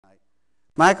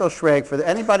Michael Schrage, for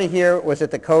anybody here was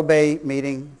at the Kobe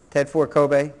meeting, TED8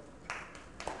 Kobe?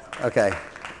 Okay.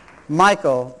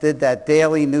 Michael did that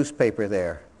daily newspaper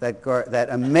there, that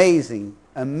amazing,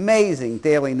 amazing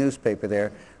daily newspaper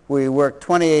there. We worked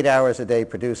 28 hours a day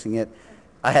producing it.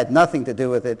 I had nothing to do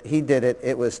with it. He did it.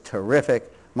 It was terrific.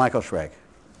 Michael Schrage.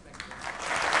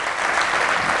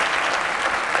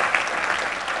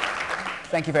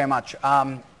 Thank you very much.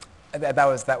 That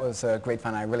was great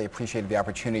fun. I really appreciated the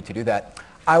opportunity to do that.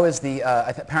 I was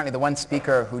apparently the one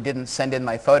speaker who didn't send in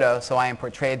my photo, so I am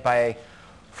portrayed by a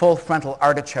full frontal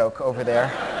artichoke over there.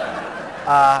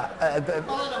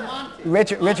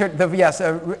 Richard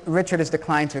has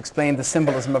declined to explain the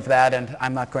symbolism of that, and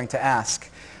I'm not going to ask.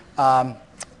 I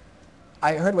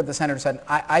heard what the senator said.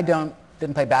 I didn't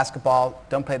play basketball,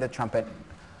 don't play the trumpet,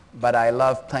 but I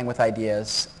love playing with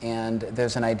ideas, and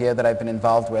there's an idea that I've been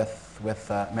involved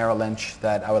with Merrill Lynch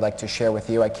that I would like to share with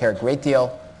you. I care a great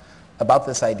deal about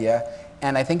this idea,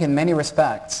 and I think in many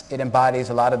respects it embodies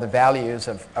a lot of the values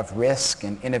of risk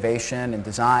and innovation and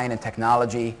design and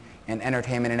technology and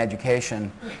entertainment and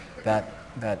education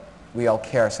that we all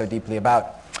care so deeply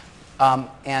about.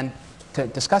 And to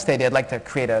discuss the idea, I'd like to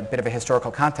create a bit of a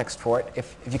historical context for it.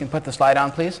 If you can put the slide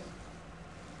on, please.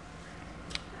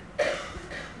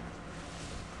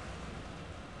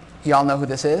 You all know who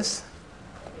this is?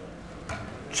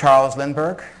 Charles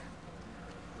Lindbergh,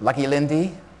 Lucky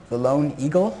Lindy, the Lone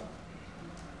Eagle,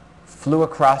 flew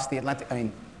across the Atlantic. I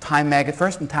mean,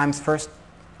 Time's first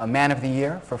Man of the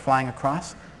Year for flying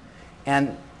across.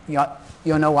 And you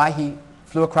know why he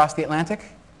flew across the Atlantic?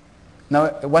 No,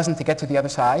 it wasn't to get to the other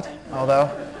side, although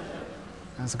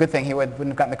it's a good thing he wouldn't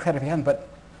have gotten the credit if he hadn't. But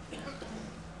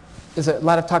there's a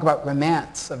lot of talk about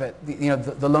romance of it.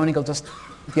 The Lone Eagle, just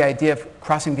the idea of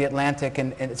crossing the Atlantic,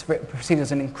 and it's perceived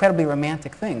as an incredibly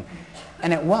romantic thing.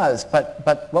 And it was,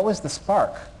 but what was the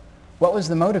spark? What was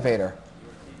the motivator?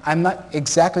 I'm not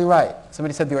exactly right.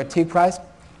 Somebody said the Ortigue Prize.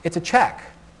 It's a check.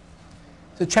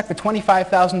 It's a check for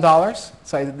 $25,000.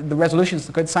 So the resolution is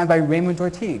good, signed by Raymond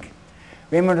Ortigue.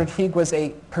 Raymond Ortigue was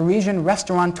a Parisian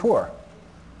restaurateur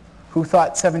who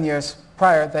thought 7 years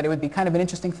prior that it would be kind of an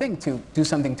interesting thing to do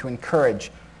something to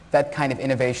encourage that kind of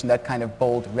innovation, that kind of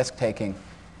bold risk-taking.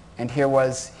 And here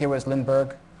was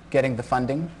Lindbergh getting the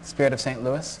funding, Spirit of St.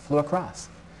 Louis, flew across.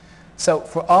 So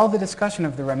for all the discussion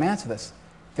of the romance of this,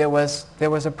 there was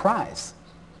a prize,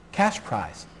 cash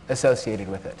prize, associated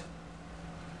with it.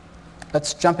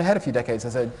 Let's jump ahead a few decades.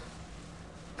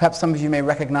 Perhaps some of you may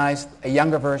recognize a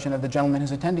younger version of the gentleman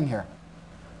who's attending here,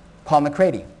 Paul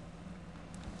McCrady.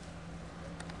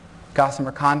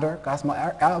 Gossamer Condor,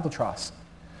 Gossamer Albatross.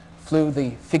 Flew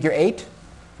the figure 8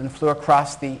 and flew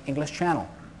across the English Channel.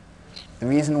 The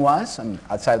reason was,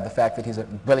 outside of the fact that he's a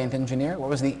brilliant engineer, what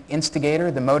was the instigator,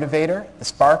 the motivator, the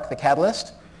spark, the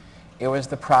catalyst? It was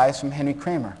the prize from Henry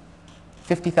Kramer.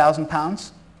 50,000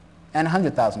 pounds and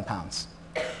 100,000 pounds.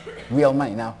 Real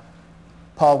money. Now,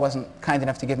 Paul wasn't kind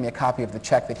enough to give me a copy of the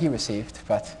check that he received,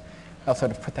 but I'll sort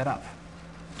of put that up.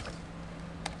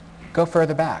 Go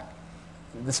further back.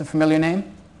 This is a familiar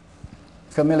name?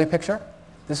 Familiar picture?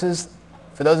 This is,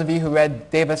 for those of you who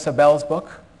read David Sabel's book,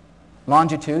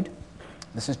 Longitude,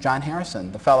 this is John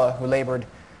Harrison, the fellow who labored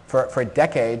for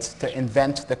decades to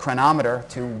invent the chronometer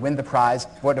to win the prize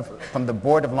from the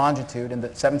Board of Longitude in the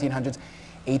 1700s,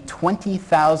 a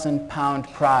 20,000 pound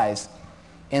prize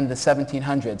in the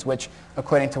 1700s, which,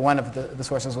 according to one of the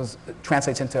sources,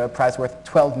 translates into a prize worth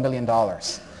 $12 million.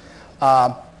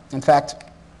 In fact,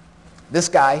 this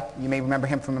guy, you may remember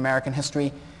him from American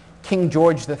history, King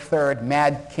George III,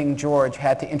 Mad King George,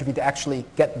 had to intervene to actually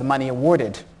get the money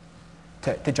awarded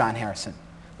to John Harrison.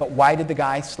 But why did the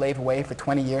guy slave away for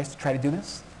 20 years to try to do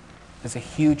this? There's a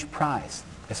huge prize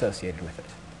associated with it.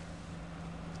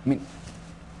 I mean,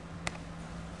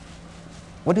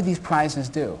 what do these prizes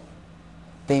do?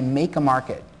 They make a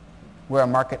market where a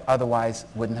market otherwise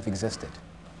wouldn't have existed.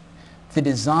 The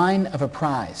design of a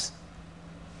prize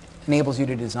enables you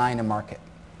to design a market.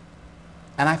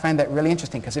 And I find that really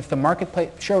interesting, because if the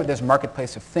marketplace, sure, there's a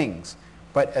marketplace of things,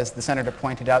 but as the senator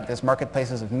pointed out, there's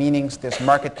marketplaces of meanings, there's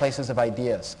marketplaces of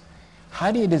ideas. How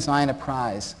do you design a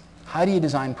prize? How do you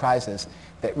design prizes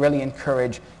that really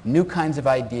encourage new kinds of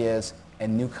ideas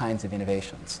and new kinds of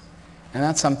innovations? And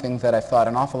that's something that I've thought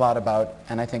an awful lot about,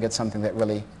 and I think it's something that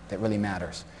really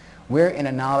matters. We're in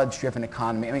a knowledge-driven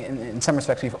economy. I mean, in some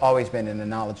respects, we've always been in a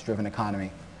knowledge-driven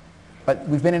economy. But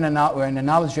we're in a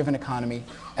knowledge-driven economy,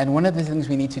 and one of the things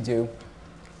we need to do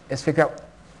is figure out,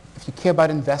 if you care about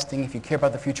investing, if you care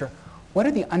about the future, what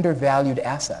are the undervalued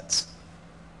assets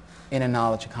in a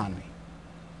knowledge economy?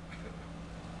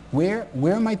 Where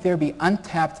might there be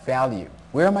untapped value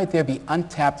Where might there be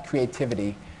untapped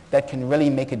creativity that can really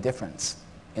make a difference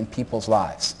in people's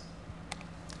lives?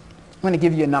 I'm going to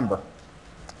give you a number.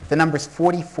 The number is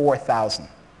 44,000.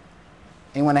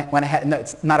 Anyone want to no,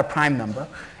 it's not a prime number.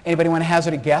 Anybody want to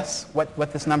hazard a guess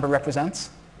what this number represents?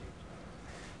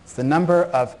 It's the number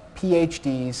of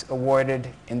PhDs awarded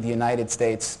in the United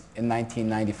States in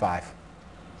 1995.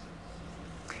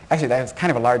 Actually, that was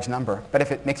kind of a large number, but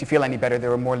if it makes you feel any better, there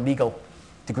were more legal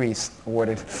degrees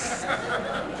awarded.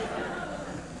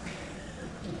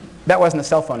 That wasn't a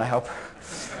cell phone, I hope.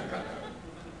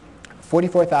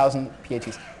 44,000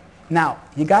 PhDs. Now,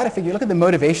 you got to figure, look at the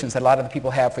motivations that a lot of the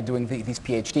people have for doing these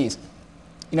PhDs.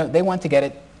 You know, they want to get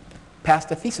it past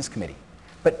the thesis committee.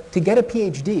 But to get a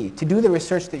PhD, to do the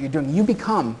research that you're doing, you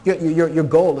become, your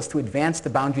goal is to advance the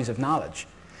boundaries of knowledge.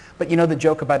 But you know the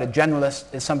joke about a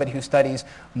generalist is somebody who studies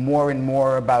more and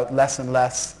more about less and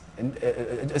less.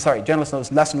 Generalist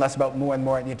knows less and less about more and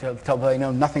more until they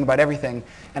know nothing about everything.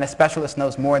 And a specialist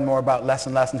knows more and more about less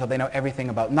and less until they know everything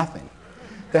about nothing.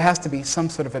 There has to be some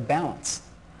sort of a balance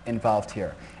involved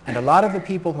here. And a lot of the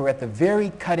people who are at the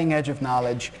very cutting edge of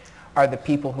knowledge are the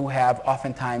people who have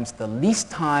oftentimes the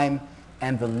least time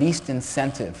and the least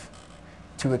incentive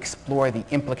to explore the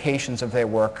implications of their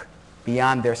work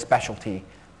beyond their specialty,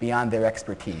 beyond their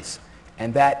expertise.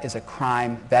 And that is a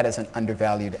crime, that is an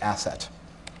undervalued asset.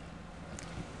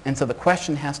 And so the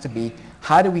question has to be,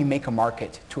 how do we make a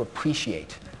market to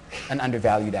appreciate an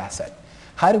undervalued asset?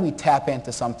 How do we tap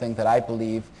into something that I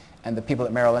believe and the people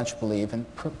at Merrill Lynch believe, and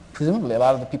presumably a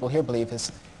lot of the people here believe,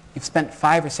 is you've spent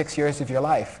 5 or 6 years of your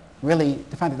life really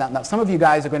defining that. Now, some of you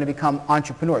guys are going to become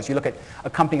entrepreneurs. You look at a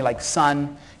company like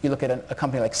Sun, you look at a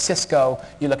company like Cisco,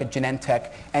 you look at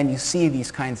Genentech, and you see these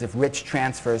kinds of rich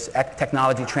transfers,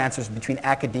 technology transfers between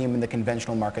academia and the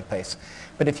conventional marketplace.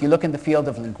 But if you look in the field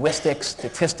of linguistics,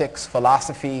 statistics,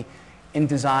 philosophy, in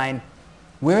design,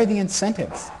 where are the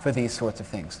incentives for these sorts of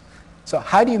things? So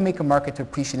how do you make a market to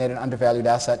appreciate an undervalued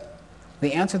asset?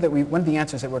 One of the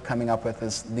answers that we're coming up with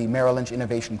is the Merrill Lynch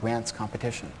Innovation Grants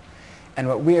Competition. And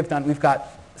what we have done, we've got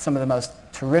some of the most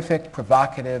terrific,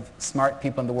 provocative, smart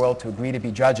people in the world to agree to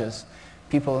be judges.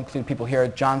 People include people here,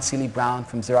 John Seeley Brown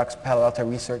from Xerox Palo Alto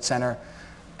Research Center,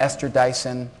 Esther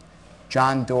Dyson,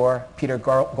 John Doerr, Peter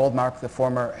Goldmark, the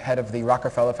former head of the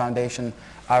Rockefeller Foundation,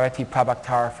 Arati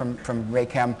Prabhakar from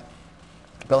Raychem,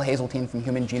 Bill Hazeltine from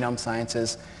Human Genome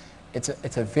Sciences.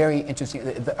 It's a very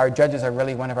interesting, our judges are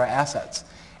really one of our assets.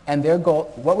 And their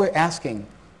goal, what we're asking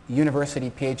university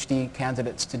PhD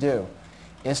candidates to do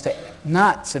is to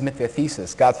not submit their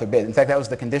thesis, God forbid. In fact, that was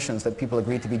the conditions that people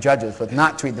agreed to be judges, but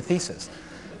not to read the thesis.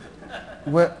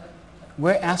 We're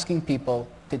asking people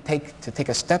to take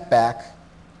a step back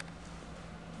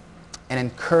and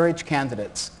encourage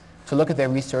candidates to look at their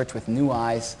research with new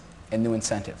eyes and new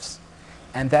incentives.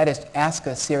 And that is to ask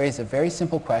a series of very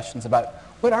simple questions about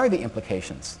what are the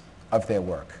implications of their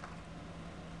work?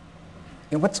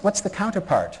 You know, what's the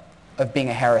counterpart of being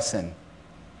a Harrison?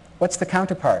 What's the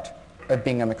counterpart of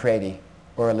being a McCready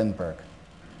or a Lindbergh?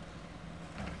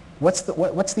 What's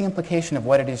the implication of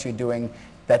what it is you're doing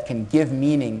that can give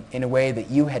meaning in a way that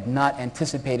you had not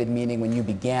anticipated meaning when you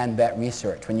began that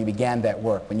research, when you began that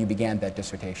work, when you began that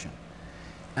dissertation?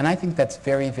 And I think that's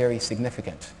very, very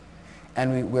significant.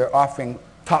 And we're offering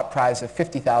top prize of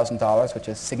 $50,000, which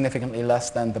is significantly less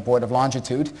than the Board of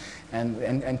Longitude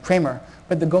and Kramer.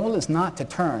 But the goal is not to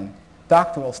turn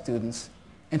doctoral students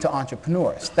into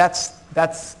entrepreneurs. That's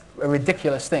a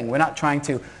ridiculous thing. We're not trying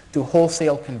to do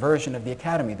wholesale conversion of the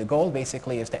academy. The goal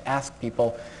basically is to ask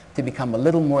people to become a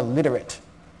little more literate,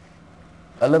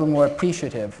 a little more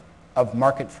appreciative of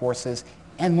market forces,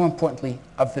 and more importantly,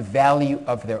 of the value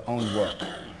of their own work.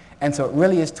 And so it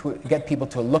really is to get people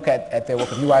to look at their work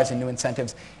with new eyes and new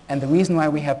incentives. And the reason why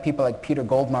we have people like Peter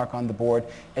Goldmark on the board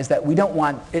is that we don't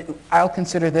want, I'll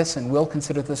consider this and will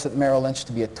consider this at Merrill Lynch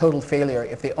to be a total failure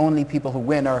if the only people who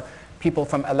win are people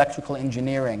from electrical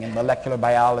engineering and molecular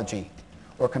biology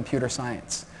or computer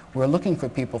science. We're looking for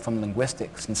people from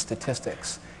linguistics and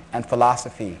statistics and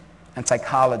philosophy and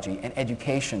psychology and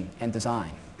education and design.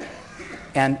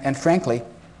 And frankly,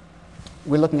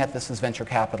 we're looking at this as venture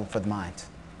capital for the mind.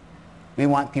 We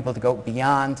want people to go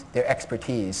beyond their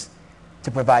expertise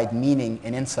to provide meaning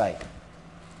and insight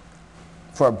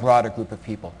for a broader group of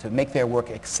people, to make their work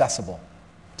accessible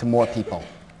to more people.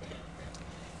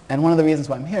 And one of the reasons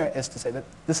why I'm here is to say that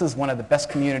this is one of the best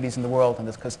communities in the world, and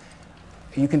this because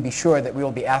you can be sure that we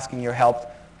will be asking your help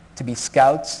to be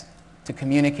scouts, to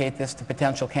communicate this to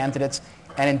potential candidates,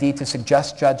 and indeed to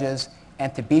suggest judges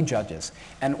and to be judges.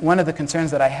 And one of the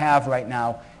concerns that I have right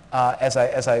now as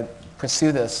I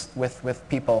pursue this with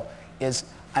people is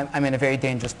I'm in a very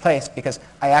dangerous place because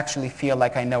I actually feel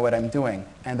like I know what I'm doing,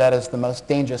 and that is the most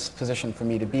dangerous position for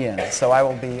me to be in. So I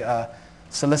will be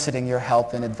soliciting your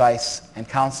help and advice and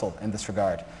counsel in this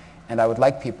regard. And I would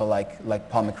like people like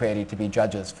Paul McCready to be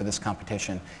judges for this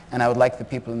competition. And I would like the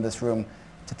people in this room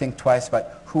to think twice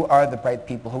about who are the bright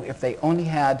people who, if they only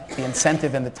had the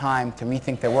incentive and the time to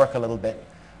rethink their work a little bit,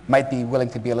 might be willing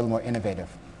to be a little more innovative.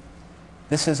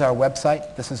 This is our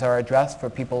website. This is our address for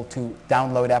people to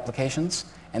download applications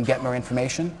and get more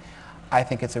information. I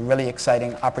think it's a really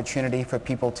exciting opportunity for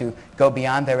people to go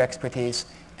beyond their expertise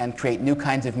and create new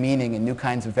kinds of meaning and new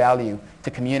kinds of value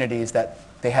to communities that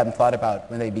they hadn't thought about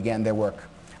when they began their work.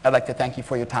 I'd like to thank you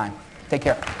for your time. Take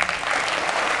care.